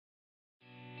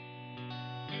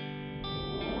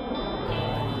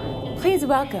Please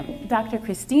welcome Dr.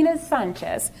 Christina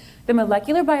Sanchez, the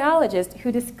molecular biologist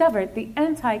who discovered the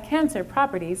anti-cancer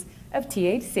properties of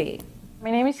THC.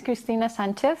 My name is Christina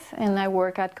Sanchez, and I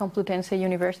work at Complutense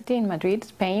University in Madrid,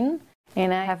 Spain.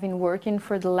 And I have been working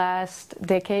for the last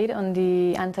decade on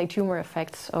the anti-tumor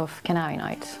effects of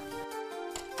cannabinoids.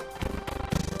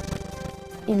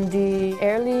 In the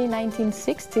early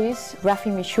 1960s,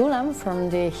 Rafi Meshulam from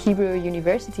the Hebrew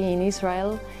University in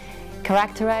Israel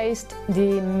characterized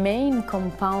the main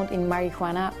compound in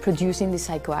marijuana producing the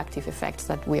psychoactive effects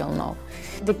that we all know.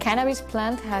 The cannabis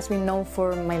plant has been known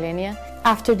for millennia.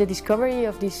 After the discovery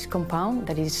of this compound,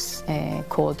 that is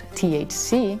called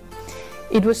THC,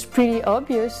 it was pretty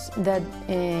obvious that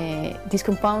this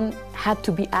compound had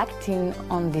to be acting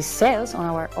on the cells, on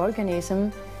our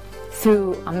organism,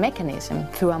 through a mechanism,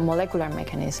 through a molecular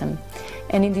mechanism.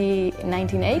 And in the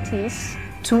 1980s,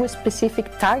 two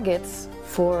specific targets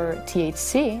for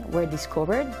THC were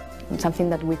discovered, something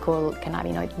that we call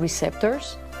cannabinoid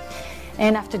receptors.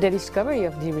 And after the discovery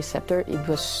of the receptor, it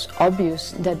was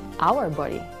obvious that our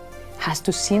body has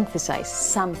to synthesize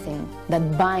something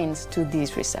that binds to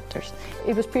these receptors.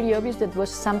 It was pretty obvious that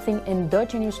was something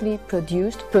endogenously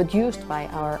produced by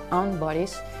our own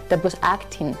bodies that was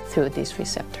acting through these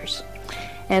receptors.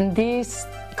 And these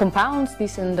compounds,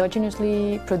 these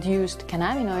endogenously produced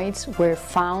cannabinoids, were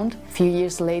found a few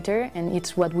years later, and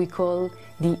it's what we call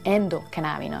the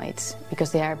endocannabinoids,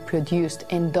 because they are produced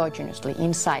endogenously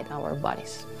inside our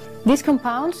bodies. These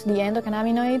compounds, the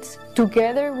endocannabinoids,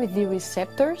 together with the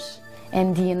receptors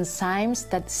and the enzymes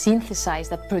that synthesize,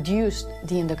 that produce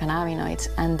the endocannabinoids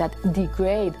and that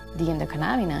degrade the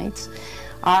endocannabinoids,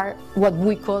 are what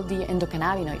we call the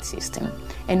endocannabinoid system.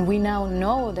 And we now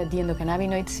know that the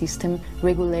endocannabinoid system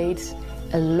regulates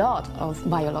a lot of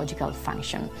biological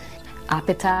function.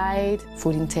 Appetite,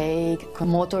 food intake,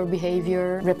 motor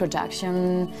behavior,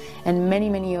 reproduction, and many,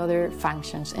 many other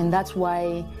functions. And that's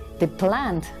why the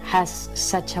plant has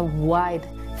such a wide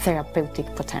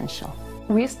therapeutic potential.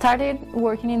 We started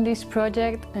working in this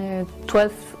project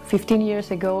 15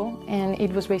 years ago, and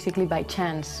it was basically by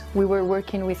chance. We were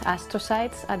working with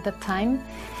astrocytes at that time,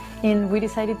 and we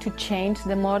decided to change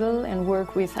the model and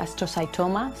work with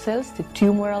astrocytoma cells, the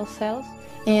tumoral cells.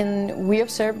 And we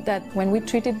observed that when we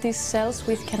treated these cells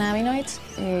with cannabinoids,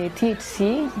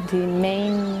 THC, the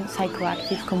main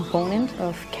psychoactive component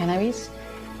of cannabis,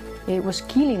 it was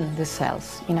killing the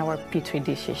cells in our petri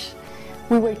dishes.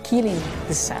 We were killing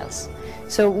the cells.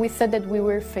 So we thought that we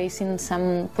were facing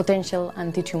some potential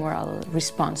anti-tumoral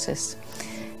responses.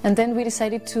 And then we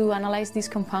decided to analyze these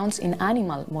compounds in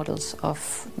animal models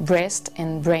of breast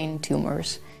and brain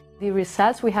tumors. The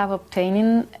results we have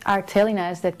obtained are telling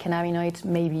us that cannabinoids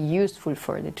may be useful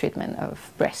for the treatment of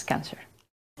breast cancer.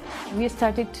 We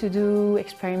started to do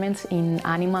experiments in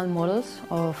animal models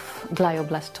of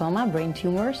glioblastoma, brain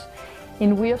tumors,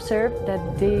 and we observed that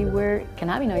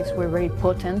cannabinoids were very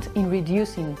potent in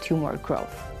reducing tumor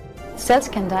growth. Cells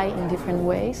can die in different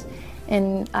ways,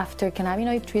 and after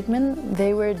cannabinoid treatment,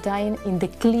 they were dying in the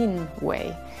clean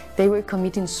way. They were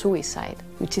committing suicide,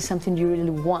 which is something you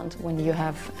really want when you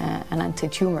have an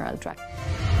anti-tumoral drug.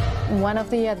 One of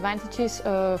the advantages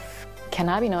of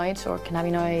cannabinoids or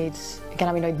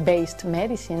cannabinoid-based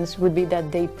medicines would be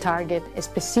that they target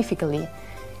specifically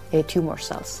tumor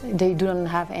cells. They do not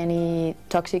have any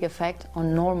toxic effect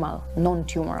on normal,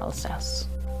 non-tumoral cells.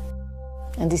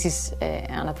 And this is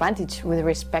an advantage with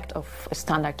respect of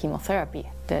standard chemotherapy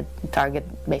that target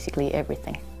basically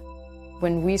everything.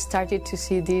 When we started to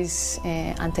see these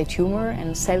anti-tumor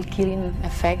and cell-killing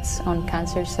effects on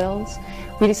cancer cells,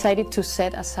 we decided to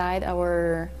set aside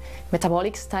our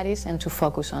metabolic studies and to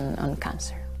focus on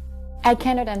cancer. I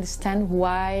cannot understand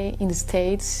why in the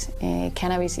States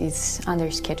cannabis is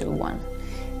under Schedule 1,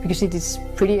 because it is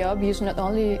pretty obvious, not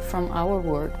only from our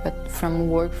work, but from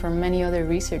work from many other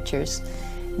researchers,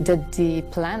 that the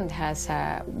plant has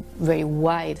a very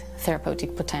wide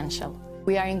therapeutic potential.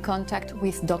 We are in contact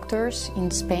with doctors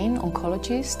in Spain,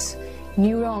 oncologists,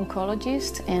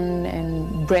 neuro-oncologists,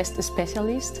 and breast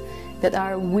specialists that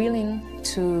are willing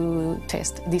to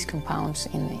test these compounds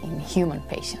in human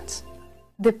patients.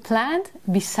 The plant,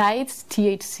 besides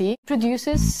THC,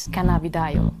 produces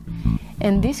cannabidiol.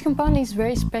 And this compound is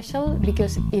very special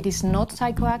because it is not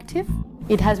psychoactive.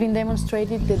 It has been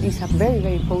demonstrated that it's a very,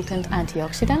 very potent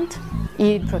antioxidant.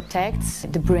 It protects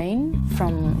the brain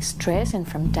from stress and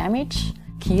from damage,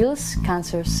 kills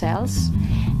cancer cells,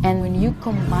 and when you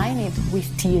combine it with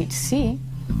THC,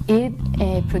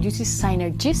 it produces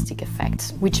synergistic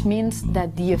effects, which means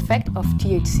that the effect of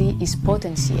THC is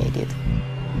potentiated.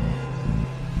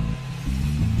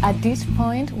 At this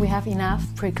point, we have enough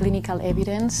preclinical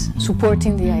evidence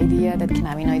supporting the idea that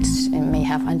cannabinoids may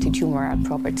have anti-tumoral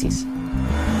properties.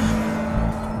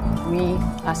 We,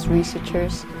 as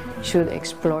researchers, should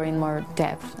explore in more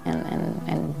depth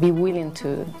and be willing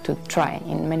to try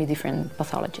in many different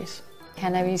pathologies.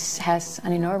 Cannabis has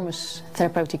an enormous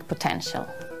therapeutic potential.